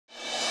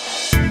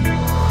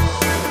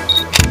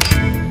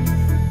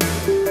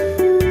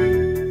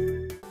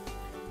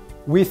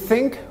We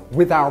think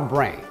with our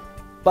brain,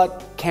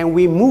 but can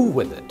we move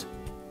with it?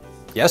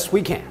 Yes,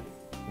 we can.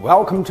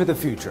 Welcome to the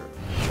future.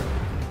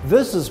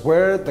 This is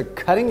where the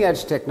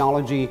cutting-edge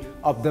technology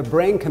of the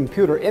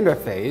brain-computer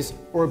interface,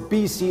 or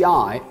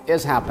BCI,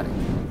 is happening.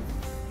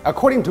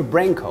 According to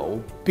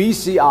BrainCo,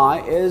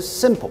 BCI is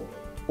simple,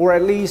 or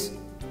at least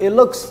it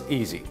looks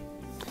easy.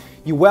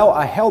 You wear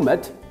a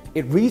helmet,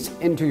 it reads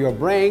into your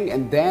brain,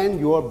 and then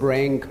your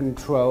brain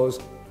controls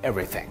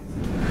everything.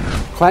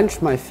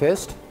 Clench my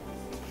fist.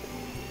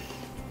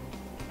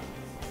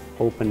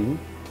 Open.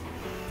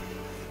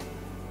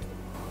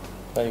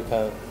 Now you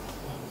can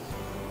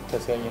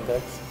test your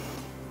index.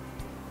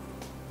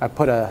 I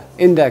put an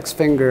index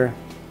finger.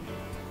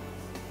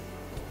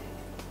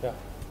 Yeah.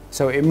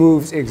 So it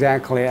moves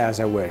exactly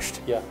as I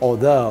wished. Yeah.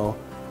 Although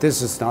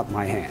this is not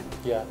my hand.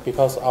 Yeah,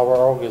 because our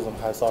algorithm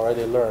has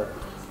already learned,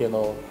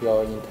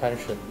 your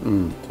intention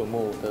to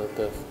move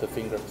the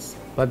fingers.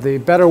 But the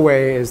better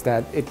way is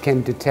that it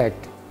can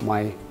detect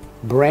my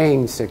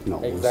brain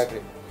signals.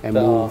 Exactly. And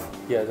move.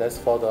 Yeah, that's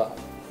for the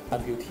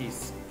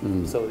amputees.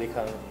 So they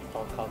can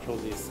control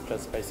this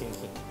just by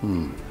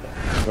thinking.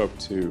 I hope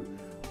to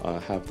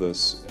have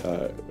this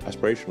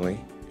aspirationally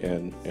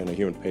in a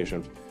human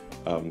patient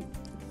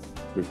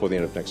before the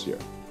end of next year.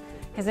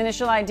 His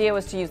initial idea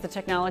was to use the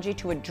technology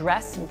to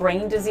address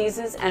brain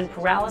diseases and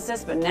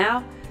paralysis, but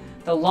now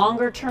the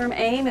longer-term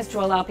aim is to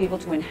allow people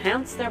to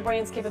enhance their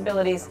brain's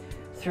capabilities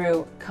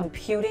through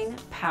computing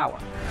power.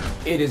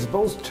 It is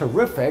both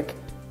terrific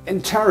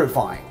and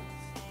terrifying,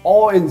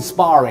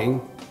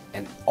 awe-inspiring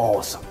and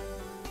awesome.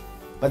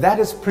 But that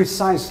is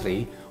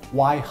precisely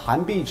why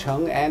Han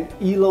Bicheng and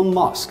Elon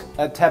Musk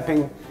are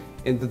tapping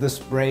into this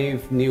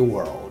brave new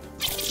world.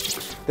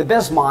 The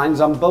best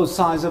minds on both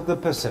sides of the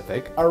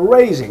Pacific are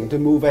racing to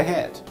move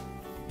ahead.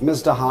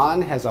 Mr.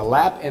 Han has a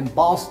lab in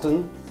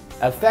Boston,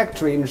 a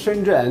factory in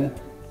Shenzhen,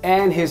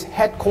 and his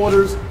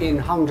headquarters in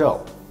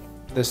Hangzhou,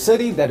 the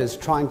city that is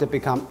trying to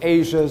become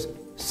Asia's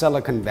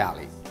Silicon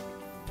Valley.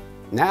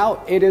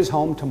 Now it is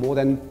home to more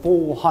than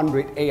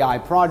 400 AI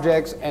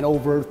projects and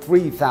over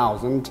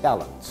 3,000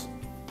 talents.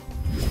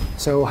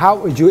 So how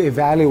would you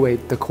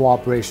evaluate the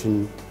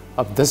cooperation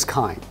of this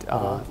kind,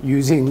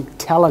 using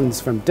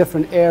talents from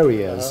different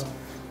areas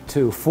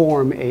to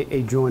form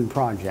a joint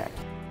project?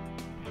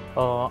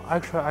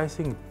 Actually, I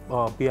think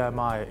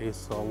BMI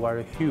is a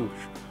very huge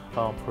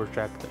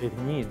project. It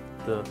needs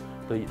the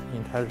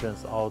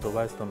intelligence or the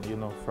wisdom,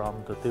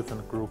 from the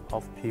different group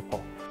of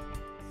people.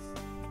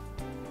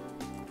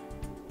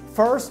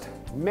 First,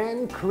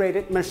 men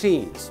created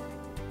machines.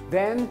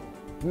 Then,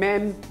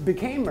 men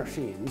became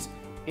machines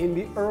in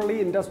the early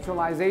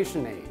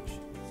industrialization age.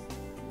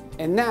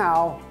 And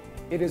now,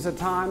 it is a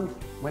time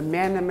when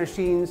men and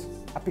machines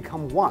have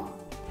become one.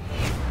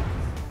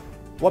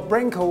 What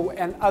BrainCo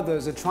and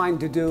others are trying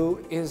to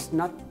do is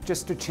not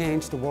just to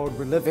change the world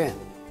we live in.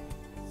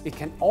 It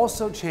can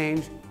also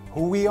change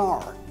who we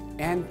are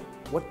and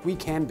what we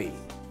can be.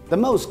 The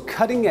most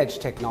cutting-edge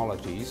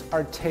technologies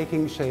are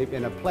taking shape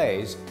in a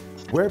place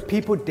where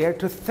people dare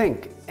to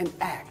think and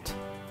act.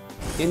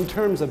 In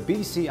terms of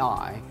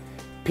BCI,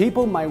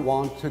 people might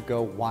want to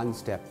go one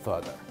step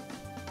further.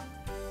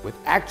 With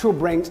actual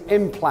brain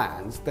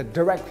implants that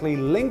directly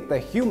link the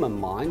human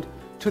mind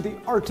to the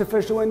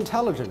artificial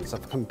intelligence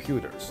of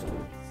computers.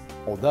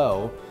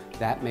 Although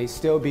that may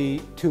still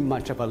be too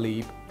much of a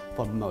leap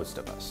for most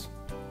of us.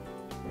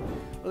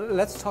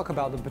 Let's talk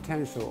about the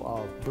potential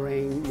of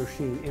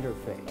brain-machine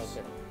interface.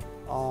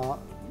 Okay.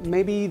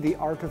 Maybe the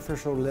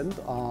artificial limb,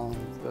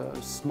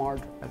 the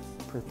smart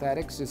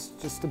prosthetics, is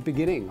just the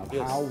beginning of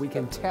how we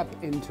can tap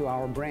into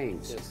our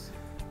brains. Yes.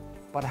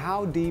 But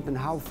how deep and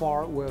how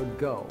far will it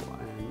go?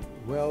 And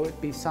will it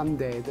be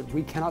someday that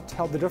we cannot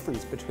tell the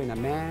difference between a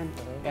man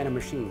and a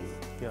machine?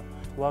 Yeah.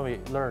 When we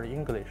learn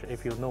English,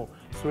 if you know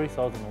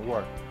 3,000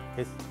 words,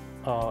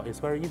 it's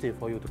very easy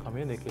for you to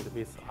communicate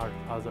with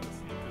others.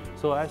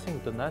 So I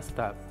think the next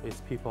step is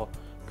people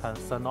can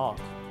send out,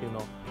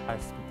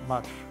 as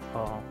much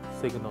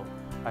signal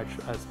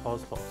as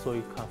possible, so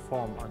it can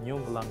form a new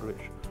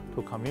language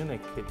to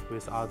communicate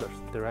with others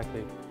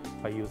directly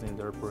by using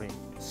their brain.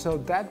 So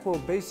that will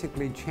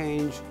basically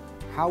change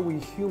how we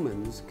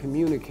humans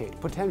communicate,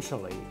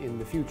 potentially, in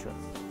the future.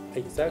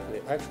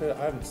 Exactly. Actually,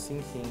 I'm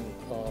thinking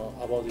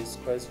about this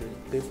question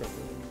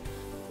differently.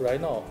 Right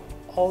now,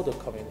 all the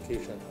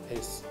communication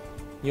is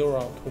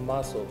neuron to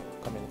muscle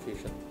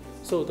communication.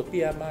 So the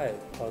BMI,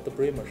 the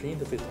brain-machine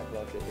interface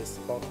technology, is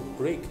going to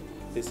break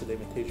this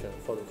limitation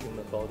for the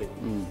human body.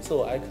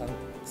 So I can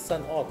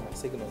send out my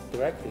signal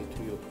directly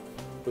to you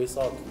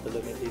without the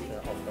limitation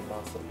of the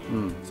muscle.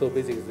 So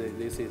basically,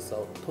 this is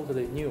a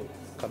totally new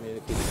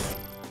communication.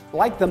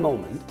 Like the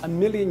moment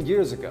 1,000,000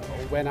 years ago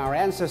when our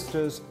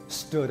ancestors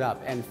stood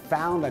up and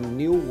found a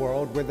new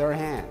world with their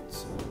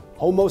hands.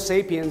 Homo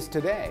sapiens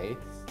today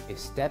is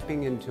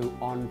stepping into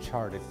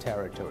uncharted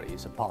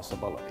territories of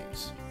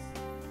possibilities.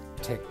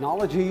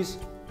 Technologies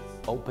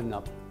open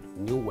up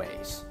new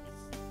ways.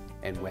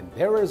 And when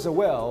there is a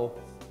will,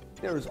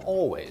 there is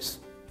always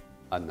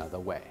another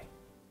way.